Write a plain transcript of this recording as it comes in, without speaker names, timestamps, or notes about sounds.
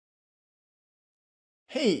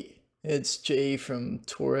Hey, it's Jay from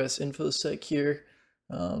Taurus InfoSec here.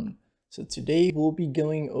 So today we'll be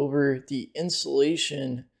going over the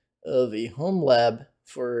installation of a home lab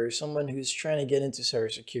for someone who's trying to get into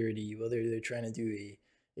cybersecurity, whether they're trying to do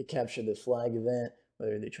a capture the flag event,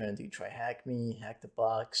 whether they're trying to do try hack me, hack the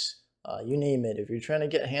box, you name it. If you're trying to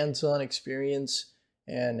get hands-on experience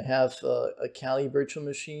and have a Kali virtual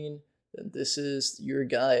machine, then this is your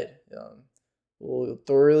guide. We'll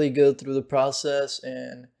thoroughly go through the process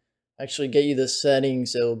and actually get you the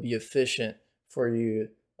settings that will be efficient for you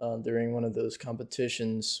during one of those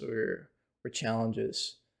competitions or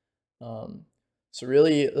challenges. Um, so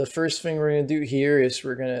really, the first thing we're going to do here is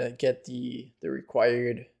we're going to get the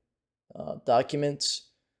required documents.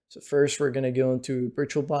 So first, we're going to go into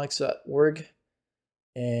virtualbox.org,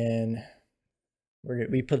 and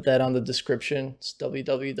we put that on the description. It's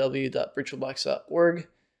www.virtualbox.org.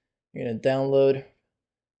 You're going to download,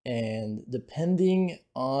 and depending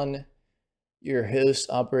on your host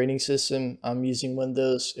operating system, I'm using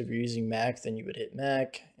Windows. If you're using Mac, then you would hit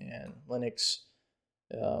Mac, and Linux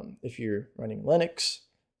if you're running Linux.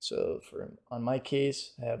 So on my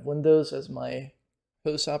case, I have Windows as my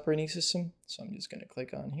host operating system. So I'm just going to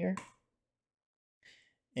click on here,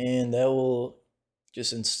 and that will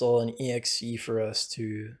just install an exe for us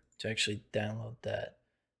to actually download that.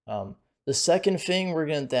 The second thing we're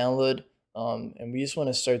going to download, and we just want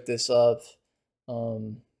to start this off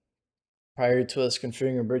prior to us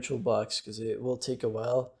configuring a VirtualBox because it will take a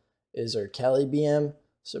while, is our Kali VM.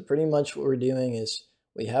 So pretty much what we're doing is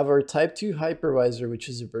we have our type 2 hypervisor, which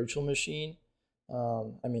is a virtual machine,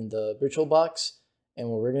 the VirtualBox. And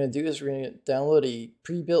what we're going to do is we're going to download a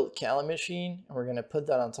pre-built Kali machine, and we're going to put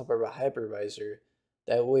that on top of a hypervisor.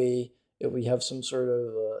 That way, if we have some sort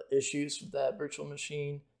of issues with that virtual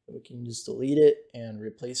machine, we can just delete it and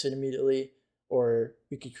replace it immediately, or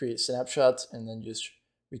we could create snapshots and then just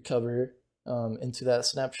recover into that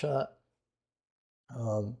snapshot.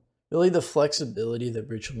 Really, the flexibility that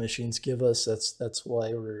virtual machines give us, that's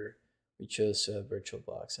why we chose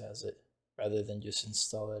VirtualBox as it, rather than just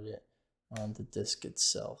installing it on the disk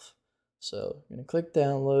itself. So I'm going to click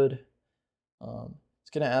download.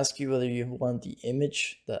 It's going to ask you whether you want the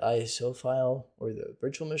image, the ISO file, or the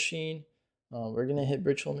virtual machine. We're going to hit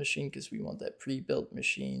virtual machine because we want that pre-built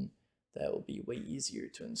machine. That will be way easier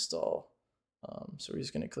to install. So we're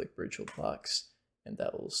just going to click VirtualBox, and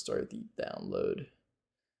that will start the download.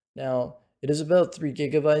 Now, it is about 3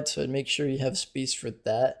 gigabytes, so I'd make sure you have space for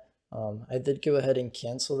that. I did go ahead and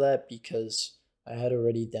cancel that because I had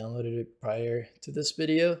already downloaded it prior to this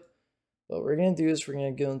video. What we're going to do is we're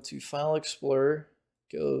going to go into File Explorer,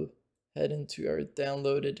 go head into our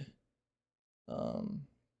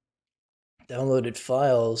downloaded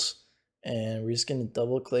files, and we're just going to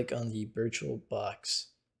double click on the VirtualBox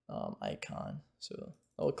icon. So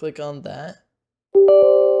I'll click on that.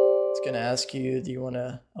 It's going to ask you, do you want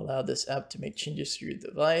to allow this app to make changes to your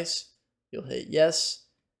device? You'll hit yes,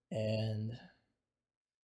 and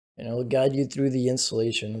it'll guide you through the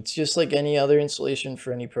installation. It's just like any other installation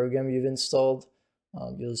for any program you've installed.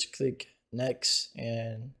 You'll just click next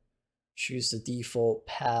and choose the default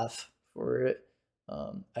path for it.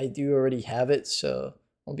 I do already have it, so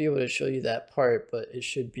I'll be able to show you that part, but it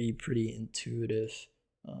should be pretty intuitive.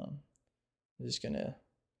 I'm just gonna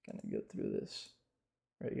kind of go through this.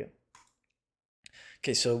 There you go.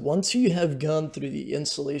 Okay, so once you have gone through the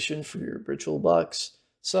installation for your VirtualBox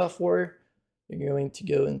software, you're going to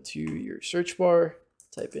go into your search bar,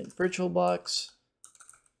 type in VirtualBox,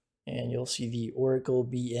 and you'll see the Oracle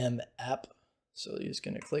VM app. So you're just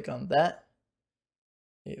going to click on that.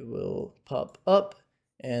 It will pop up,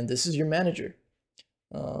 and this is your manager.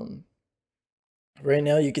 Right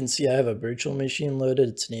now you can see I have a virtual machine loaded.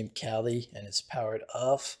 It's named Kali, and it's powered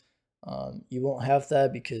off. You won't have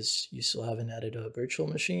that because you still haven't added a virtual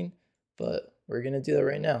machine, but we're going to do that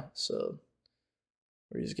right now. So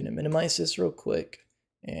we're just going to minimize this real quick,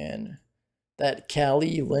 and that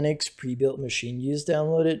Kali Linux pre-built machine you just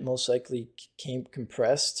downloaded most likely came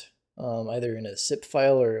compressed, either in a zip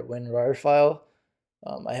file or a WinRAR file.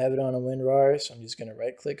 I have it on a WinRAR, so I'm just going to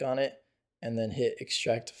right click on it and then hit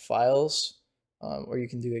extract files, or you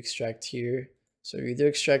can do extract here. So you do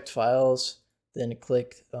extract files, then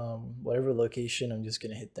click whatever location. I'm just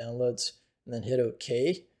going to hit downloads and then hit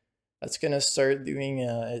OK. That's going to start doing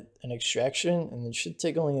an extraction, and it should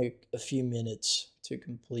take only a few minutes to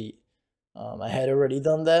complete. I had already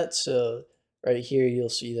done that, so right here you'll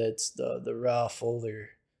see that's the raw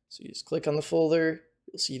folder. So you just click on the folder,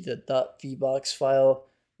 you'll see the .vbox file,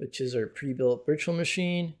 which is our pre-built virtual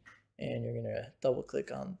machine, and you're going to double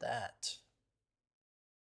click on that.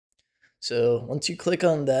 So once you click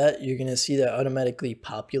on that, you're gonna see that automatically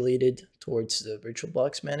populated towards the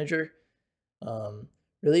VirtualBox Manager.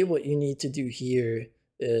 Really what you need to do here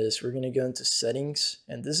is we're gonna go into settings,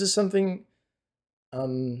 and this is something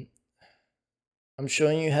I'm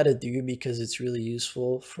showing you how to do because it's really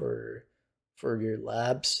useful for your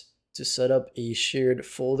labs to set up a shared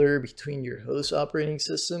folder between your host operating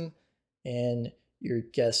system and your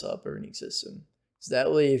guest operating system. So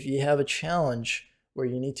that way, if you have a challenge where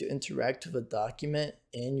you need to interact with a document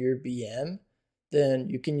in your VM, then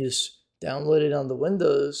you can just download it on the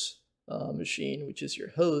Windows machine, which is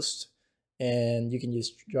your host, and you can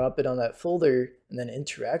just drop it on that folder and then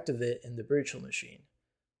interact with it in the virtual machine.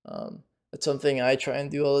 That's something I try and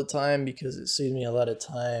do all the time because it saves me a lot of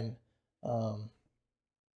time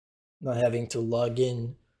not having to log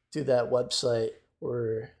in to that website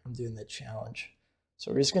where I'm doing the challenge.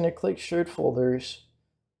 So we're just going to click shared folders,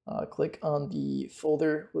 click on the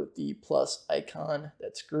folder with the plus icon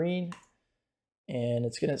that's green, and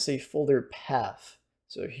it's going to say folder path.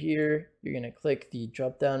 So here you're going to click the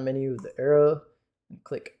drop down menu with the arrow and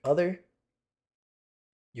click other.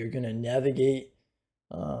 You're going to navigate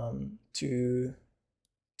to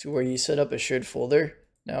where you set up a shared folder.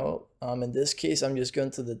 Now, in this case, I'm just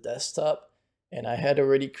going to the desktop, and I had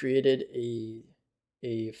already created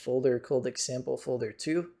a folder called example folder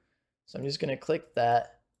 2. So I'm just going to click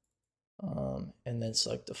that and then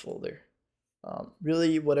select the folder.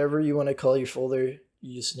 Really, whatever you want to call your folder,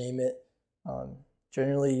 you just name it.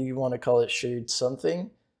 Generally, you want to call it shared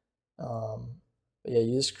something. But yeah,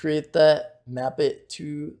 you just create that, map it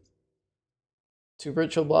to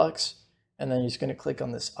VirtualBox, and then you're just going to click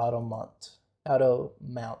on this auto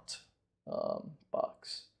mount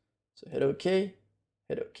box. So hit OK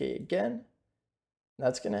again. And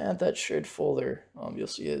that's going to add that shared folder. You'll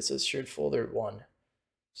see it says shared folder 1.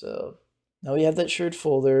 So now we have that shared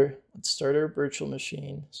folder. Let's start our virtual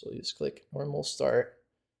machine. So you just click normal start.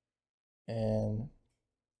 And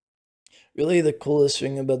really the coolest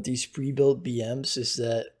thing about these pre-built VMs is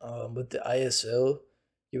that with the ISO,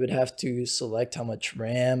 you would have to select how much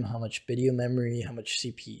RAM, how much video memory, how much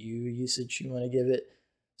CPU usage you want to give it.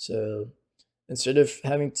 So instead of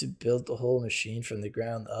having to build the whole machine from the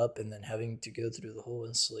ground up and then having to go through the whole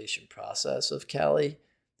installation process of Kali,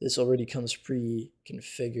 this already comes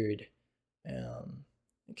pre-configured.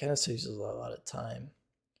 It kind of saves a lot of time.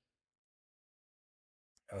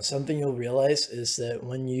 Something you'll realize is that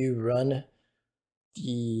when you run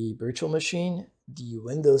the virtual machine, the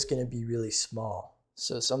window is going to be really small.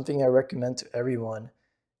 So something I recommend to everyone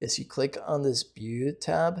is you click on this view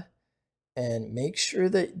tab and make sure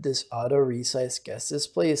that this auto resize guest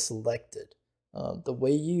display is selected. The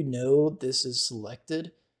way you know this is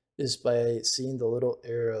selected is by seeing the little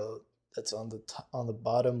arrow that's on the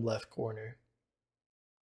bottom left corner.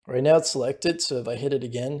 Right now it's selected, so if I hit it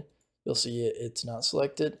again, you'll see it's not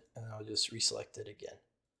selected, and I'll just reselect it again.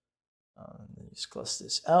 Then just close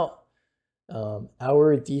this out.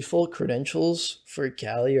 Our default credentials for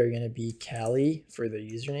Kali are going to be Kali for the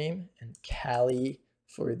username and Kali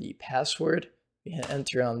for the password. We hit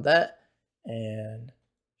enter on that and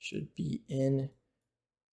should be in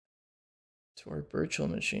to our virtual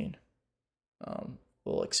machine.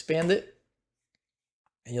 We'll expand it,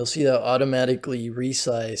 and you'll see that automatically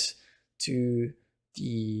resize to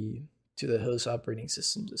the host operating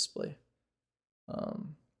system display.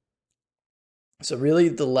 So really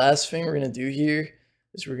the last thing we're going to do here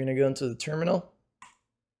is we're going to go into the terminal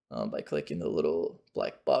by clicking the little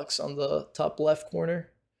black box on the top left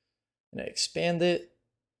corner, and I expand it,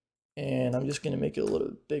 and I'm just going to make it a little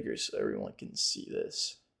bit bigger so everyone can see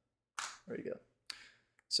this. There we go.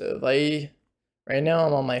 So if right now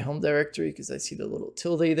I'm on my home directory because I see the little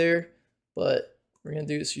tilde there, but what we're going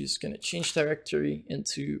to do is you're just going to change directory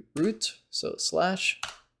into root, so /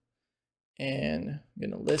 and I'm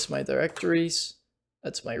going to list my directories.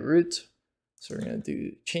 That's my root. So we're going to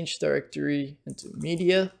do change directory into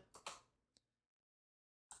media.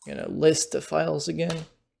 I'm going to list the files again.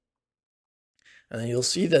 And then you'll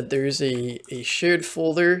see that there's a shared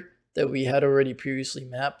folder that we had already previously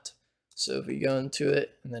mapped. So if we go into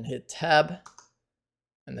it and then hit tab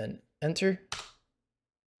and then enter,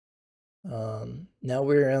 now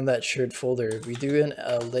we're on that shared folder. If we do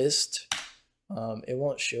a list, it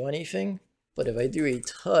won't show anything. But if I do a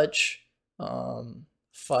touch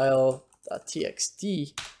file.txt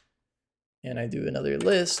and I do another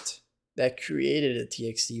list, that created a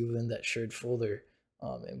txt within that shared folder.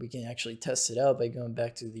 And we can actually test it out by going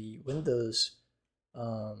back to the Windows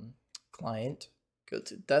client, go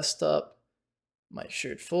to desktop, my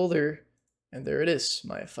shared folder, and there it is,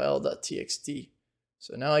 my file.txt.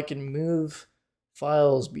 So now I can move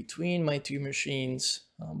files between my two machines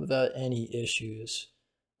without any issues.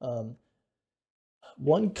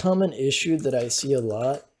 One common issue that I see a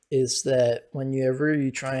lot is that whenever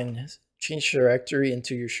you try and change directory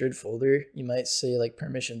into your shared folder, you might say like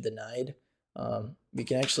permission denied. We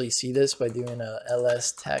can actually see this by doing a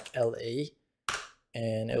ls tac la,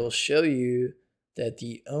 and it will show you that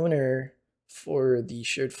the owner for the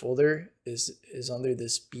shared folder is under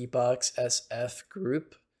this bbox sf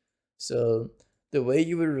group. So the way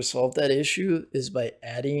you would resolve that issue is by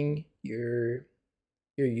adding your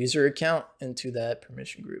user account into that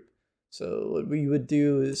permission group. So what we would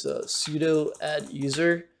do is sudo add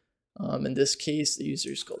user. In this case, the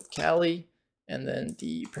user is called Kali, and then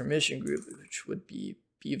the permission group, which would be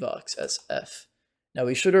bvox sf. Now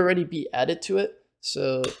we should already be added to it.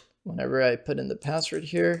 So whenever I put in the password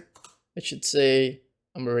here, it should say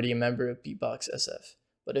I'm already a member of bbox sf.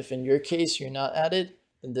 But if in your case you're not added,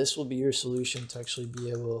 then this will be your solution to actually be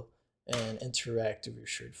able and interact with your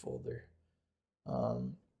shared folder.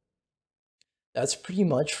 That's pretty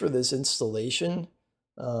much for this installation.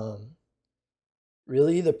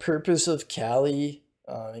 Really, the purpose of Kali,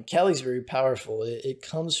 and Kali is very powerful. It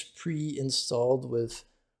comes pre-installed with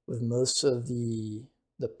most of the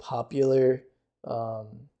popular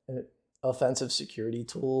offensive security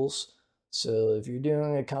tools. So if you're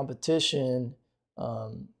doing a competition,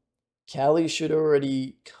 Kali should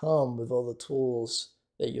already come with all the tools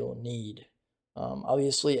that you'll need.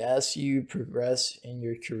 Obviously, as you progress in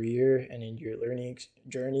your career and in your learning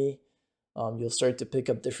journey, you'll start to pick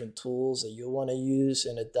up different tools that you'll want to use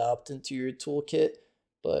and adopt into your toolkit.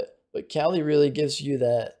 But Kali really gives you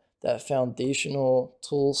that foundational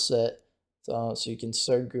tool set, so you can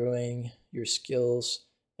start growing your skills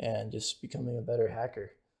and just becoming a better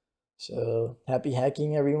hacker. So happy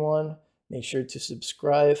hacking, everyone. Make sure to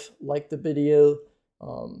subscribe, like the video.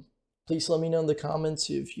 Please let me know in the comments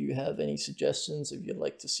if you have any suggestions, if you'd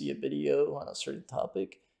like to see a video on a certain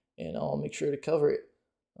topic, and I'll make sure to cover it.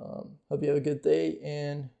 Hope you have a good day,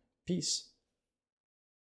 and peace.